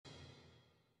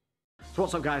So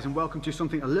what's up guys, and welcome to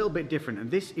something a little bit different, and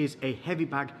this is a heavy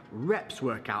bag reps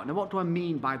workout. Now what do I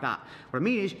mean by that? What I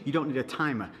mean is you don't need a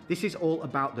timer. This is all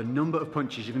about the number of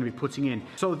punches you're going to be putting in.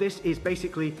 So this is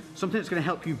basically something that's going to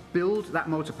help you build that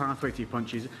motor pathway to your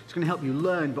punches. It's going to help you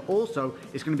learn, but also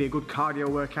it's going to be a good cardio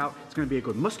workout, it's going to be a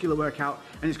good muscular workout,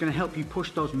 and it's going to help you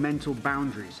push those mental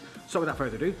boundaries. So without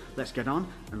further ado, let's get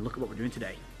on and look at what we're doing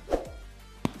today.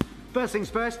 First things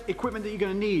first, equipment that you're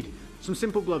going to need. Some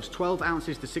simple gloves, 12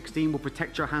 ounces to 16 will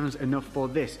protect your hands enough for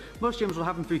this. Most gyms will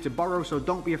have them for you to borrow, so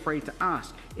don't be afraid to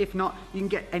ask. If not, you can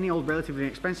get any old relatively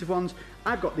inexpensive ones.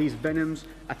 I've got these Venoms,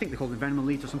 I think they're called the Venom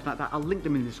Elite or something like that. I'll link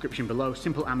them in the description below.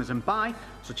 Simple Amazon buy,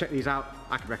 so check these out,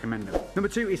 I could recommend them. Number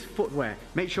two is footwear.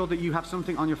 Make sure that you have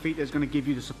something on your feet that's going to give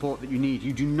you the support that you need.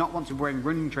 You do not want to be wearing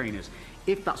running trainers.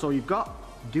 If that's all you've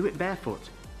got, do it barefoot.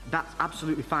 That's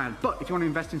absolutely fine. But if you want to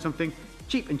invest in something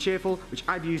cheap and cheerful, which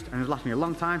I've used and has lasted me a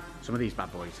long time, some of these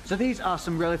bad boys. So these are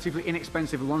some relatively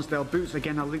inexpensive Lonsdale boots.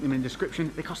 Again, I'll link them in the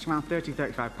description. They cost around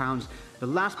 £30–35. The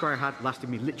last pair I had lasted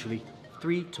me literally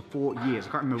 3 to 4 years. I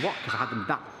can't remember what, because I had them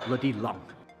that bloody long.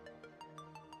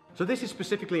 So this is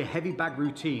specifically a heavy bag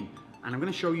routine, and I'm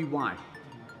going to show you why.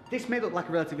 This may look like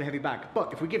a relatively heavy bag,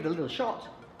 but if we give it a little shot,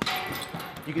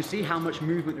 you can see how much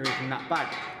movement there is in that bag.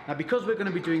 Now, because we're going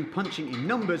to be doing punching in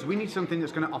numbers, we need something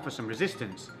that's going to offer some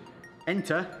resistance.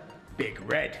 Enter Big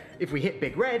Red. If we hit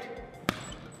Big Red,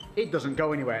 it doesn't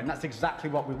go anywhere, and that's exactly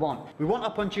what we want. We want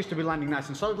our punches to be landing nice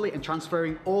and solidly and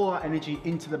transferring all our energy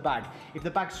into the bag. If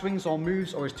the bag swings or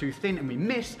moves or is too thin and we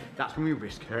miss, that's when we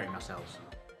risk hurting ourselves.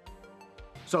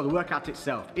 So the workout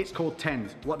itself, it's called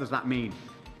tens. What does that mean?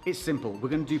 It's simple. We're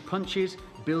going to do punches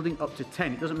building up to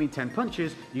 10. It doesn't mean 10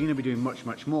 punches, you're going to be doing much,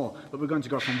 much more. But we're going to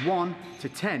go from 1 to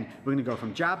 10. We're going to go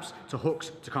from jabs to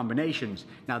hooks to combinations.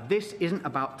 Now this isn't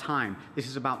about time, this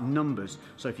is about numbers.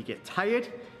 So if you get tired,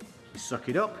 you suck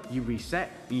it up, you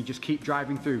reset, and you just keep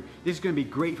driving through. This is going to be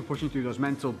great for pushing through those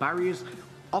mental barriers.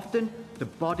 Often, the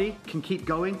body can keep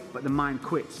going, but the mind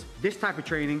quits. This type of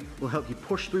training will help you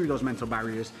push through those mental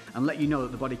barriers and let you know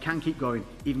that the body can keep going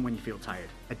even when you feel tired.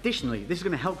 Additionally, this is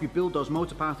going to help you build those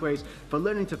motor pathways for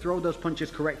learning to throw those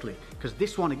punches correctly, because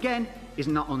this one, again, is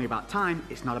not only about time,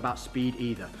 it's not about speed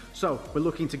either. So, we're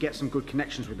looking to get some good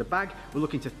connections with the bag, we're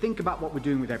looking to think about what we're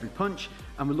doing with every punch,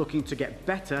 and we're looking to get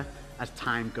better as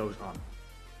time goes on.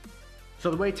 So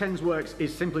the way tens works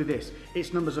is simply this,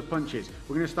 it's numbers of punches.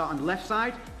 We're going to start on the left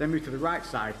side, then move to the right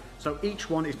side, so each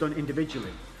one is done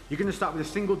individually. You're going to start with a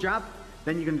single jab,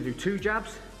 then you're going to do 2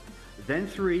 jabs, then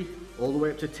 3, all the way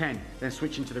up to 10. Then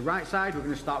switching to the right side, we're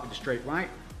going to start with the straight right,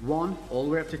 1, all the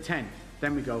way up to 10.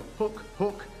 Then we go hook,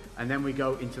 hook, and then we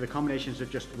go into the combinations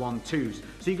of just 1-2s.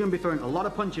 So you're going to be throwing a lot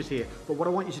of punches here, but what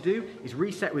I want you to do is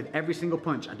reset with every single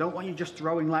punch. I don't want you just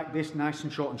throwing like this, nice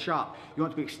and short and sharp. You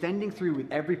want to be extending through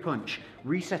with every punch,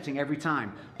 resetting every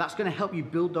time. That's going to help you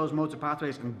build those motor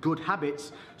pathways and good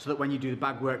habits, so that when you do the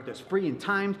bag work that's free and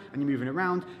timed and you're moving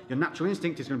around, your natural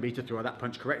instinct is going to be to throw that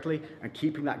punch correctly and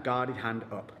keeping that guarded hand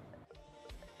up.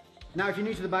 Now, if you're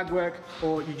new to the bag work,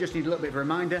 or you just need a little bit of a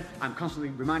reminder, I'm constantly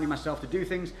reminding myself to do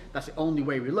things. That's the only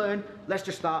way we learn. Let's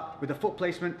just start with the foot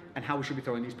placement and how we should be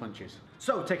throwing these punches.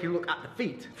 So, taking a look at the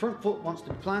feet. Front foot wants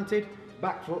to be planted,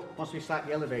 back foot wants to be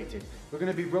slightly elevated. We're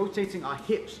going to be rotating our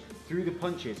hips through the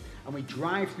punches, and we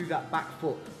drive through that back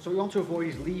foot. So what we want to avoid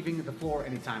is leaving the floor at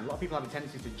any time. A lot of people have a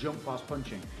tendency to jump whilst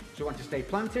punching. So we want to stay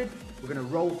planted, we're going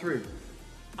to roll through.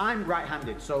 I'm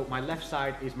right-handed, so my left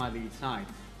side is my lead side.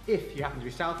 If you happen to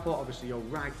be southpaw, obviously your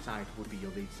right side would be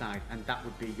your lead side, and that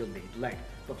would be your lead leg.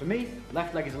 But for me,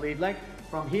 left leg is the lead leg.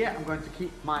 From here, I'm going to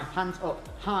keep my hands up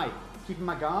high, keeping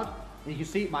my guard, and you can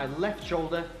see my left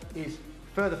shoulder is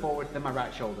further forward than my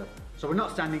right shoulder. So we're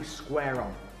not standing square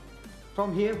on.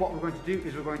 From here, what we're going to do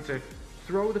is we're going to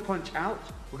throw the punch out,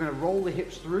 we're going to roll the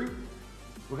hips through,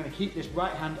 we're going to keep this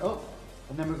right hand up,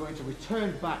 and then we're going to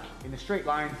return back in a straight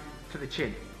line to the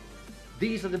chin.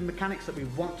 These are the mechanics that we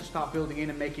want to start building in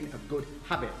and making a good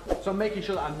habit. So I'm making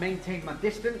sure that I maintain my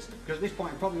distance, because at this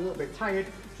point I'm probably a little bit tired.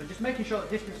 So just making sure that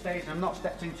distance stays and I'm not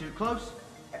stepped in too close.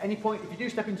 At any point, if you do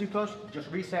step in too close, just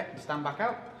reset and stand back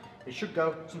out. It should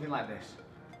go something like this.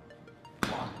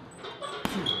 1,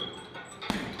 2.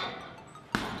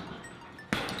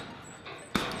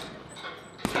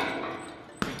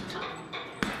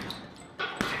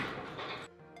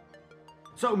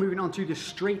 So moving on to the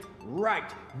straight right.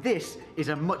 This is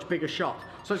a much bigger shot.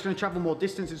 So it's going to travel more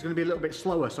distance, it's going to be a little bit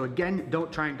slower. So again,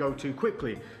 don't try and go too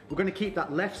quickly. We're going to keep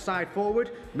that left side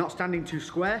forward, not standing too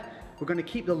square. We're going to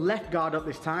keep the left guard up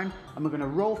this time, and we're going to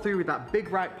roll through with that big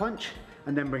right punch,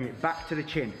 and then bring it back to the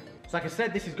chin. So like I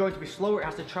said, this is going to be slower, it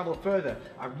has to travel further.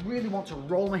 I really want to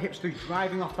roll my hips through,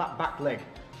 driving off that back leg.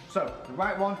 So the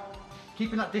right one,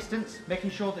 Keeping that distance,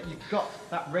 making sure that you've got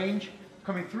that range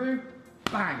coming through,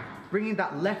 bang, bringing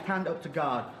that left hand up to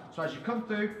guard. So as you come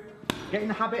through, get in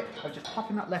the habit of just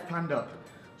popping that left hand up.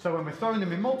 So when we're throwing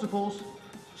them in multiples,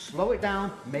 slow it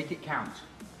down, make it count.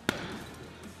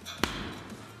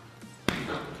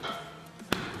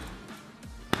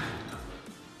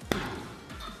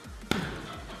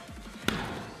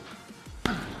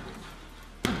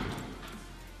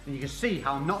 And you can see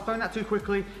how I'm not throwing that too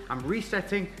quickly, I'm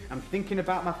resetting, I'm thinking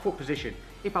about my foot position.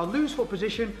 If I lose foot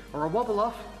position or I wobble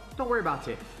off, don't worry about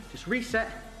it. Just reset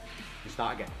and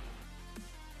start again.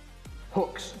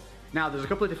 Hooks. Now there's a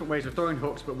couple of different ways of throwing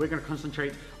hooks, but we're going to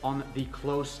concentrate on the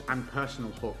close and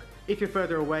personal hook. If you're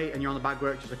further away and you're on the bag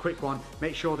work, just a quick one,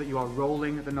 make sure that you are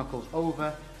rolling the knuckles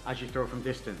over as you throw from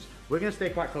distance. We're going to stay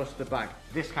quite close to the bag,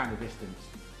 this kind of distance.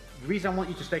 The reason I want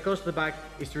you to stay close to the bag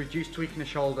is to reduce tweaking the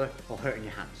shoulder or hurting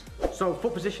your hands. So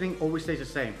foot positioning always stays the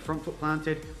same. Front foot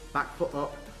planted, back foot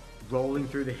up, rolling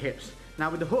through the hips.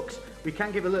 Now with the hooks, we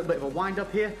can give a little bit of a wind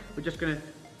up here. We're just gonna,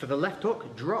 for the left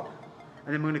hook, drop,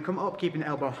 and then we're gonna come up, keeping the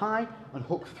elbow high and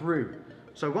hook through.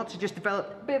 So we want to just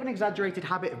develop a bit of an exaggerated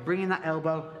habit of bringing that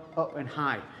elbow up and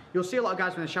high. You'll see a lot of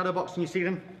guys when they're shadow boxing, you see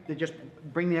them, they just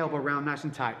bring the elbow around nice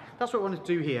and tight. That's what we want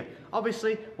to do here.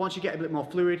 Obviously, once you get a bit more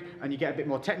fluid and you get a bit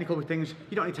more technical with things,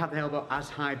 you don't need to have the elbow as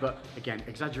high, but again,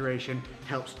 exaggeration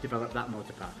helps develop that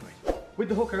motor pathway. With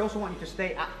the hook, I also want you to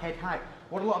stay at head height.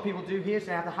 What a lot of people do here is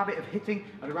they have the habit of hitting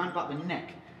at around about the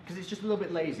neck, because it's just a little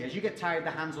bit lazy. As you get tired,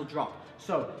 the hands will drop.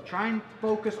 So try and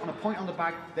focus on a point on the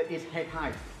bag that is head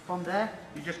height. From there,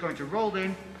 you're just going to roll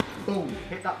in, boom,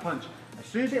 hit that punch. As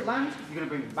soon as it lands, you're going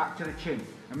to bring it back to the chin.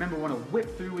 And remember, we want to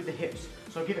whip through with the hips.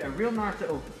 So give it a real nice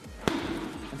little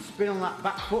and spin on that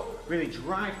back foot, really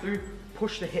drive through,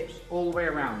 push the hips all the way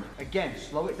around. Again,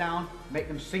 slow it down, make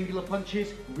them singular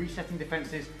punches, resetting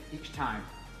defenses each time.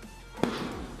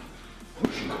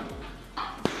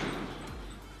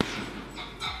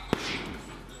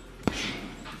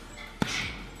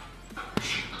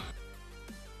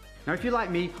 Now if you're like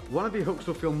me, one of your hooks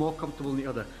will feel more comfortable than the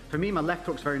other. For me, my left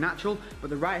hook's very natural, but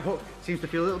the right hook seems to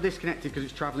feel a little disconnected because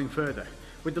it's traveling further.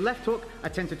 With the left hook, I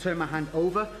tend to turn my hand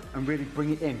over and really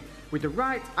bring it in. With the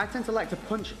right, I tend to like to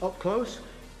punch up close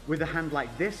with the hand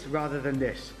like this rather than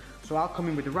this. So I'll come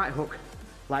in with the right hook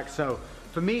like so.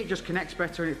 For me, it just connects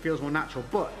better and it feels more natural.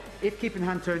 But if keeping the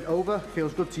hand turned over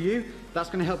feels good to you, that's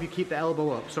going to help you keep the elbow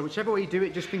up. So whichever way you do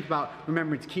it, just think about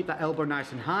remembering to keep that elbow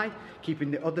nice and high, keeping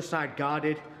the other side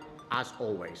guarded, as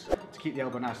always, to keep the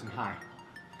elbow nice and high.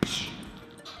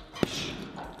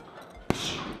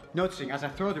 Noticing as I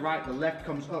throw the right, the left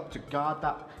comes up to guard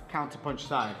that counter punch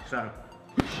side.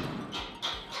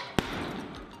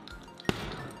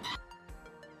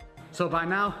 So by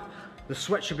now, the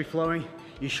sweat should be flowing,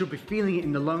 you should be feeling it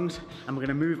in the lungs, and we're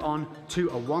gonna move on to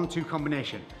a 1-2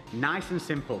 combination. Nice and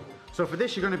simple. So for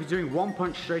this, you're gonna be doing one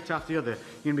punch straight after the other.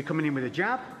 You're gonna be coming in with a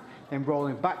jab, then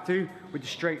rolling back through with the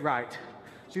straight right.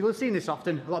 So you'll have seen this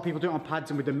often, a lot of people do it on pads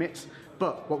and with the mitts,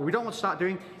 but what we don't want to start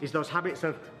doing is those habits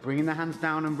of bringing the hands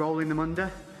down and rolling them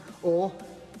under, or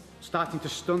starting to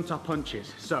stunt our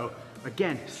punches. So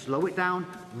again, slow it down,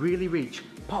 really reach,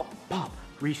 pop, pop,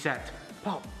 reset,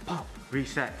 pop, pop,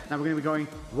 reset. Now we're going to be going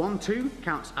 1-2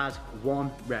 counts as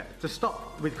 1 rep. To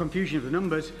stop with confusion of the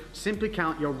numbers, simply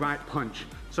count your right punch.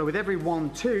 So with every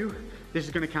 1-2, this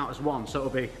is going to count as 1, so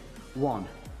it'll be 1,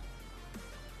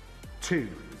 2,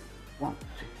 1,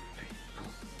 2, 3, 4,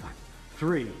 5,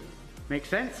 3. Make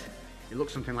sense? It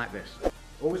looks something like this.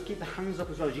 Always keep the hands up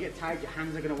as well. As you get tired, your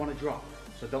hands are going to want to drop.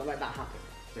 So don't let that happen.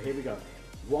 So here we go.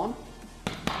 1,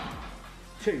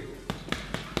 2,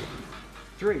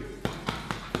 3.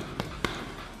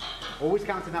 Always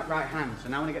counting that right hand. So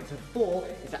now when I get to 4,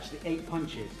 it's actually 8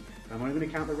 punches. And I'm only going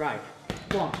to count the right.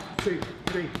 1, 2,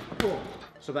 3, 4.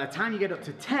 So by the time you get up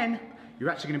to 10, you're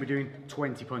actually going to be doing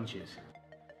 20 punches.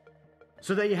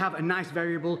 So there you have a nice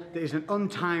variable that is an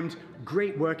untimed,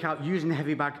 great workout using the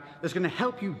heavy bag that's going to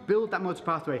help you build that motor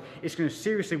pathway. It's going to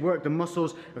seriously work the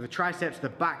muscles of the triceps, the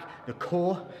back, the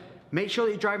core. Make sure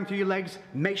that you're driving through your legs.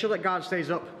 Make sure that guard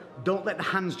stays up. Don't let the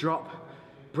hands drop.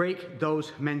 Break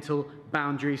those mental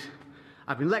boundaries.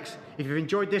 I've been Lex. If you've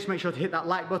enjoyed this, make sure to hit that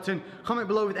like button. Comment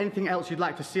below with anything else you'd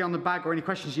like to see on the bag or any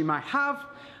questions you might have.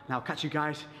 And I'll catch you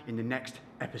guys in the next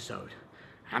episode.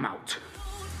 I'm out.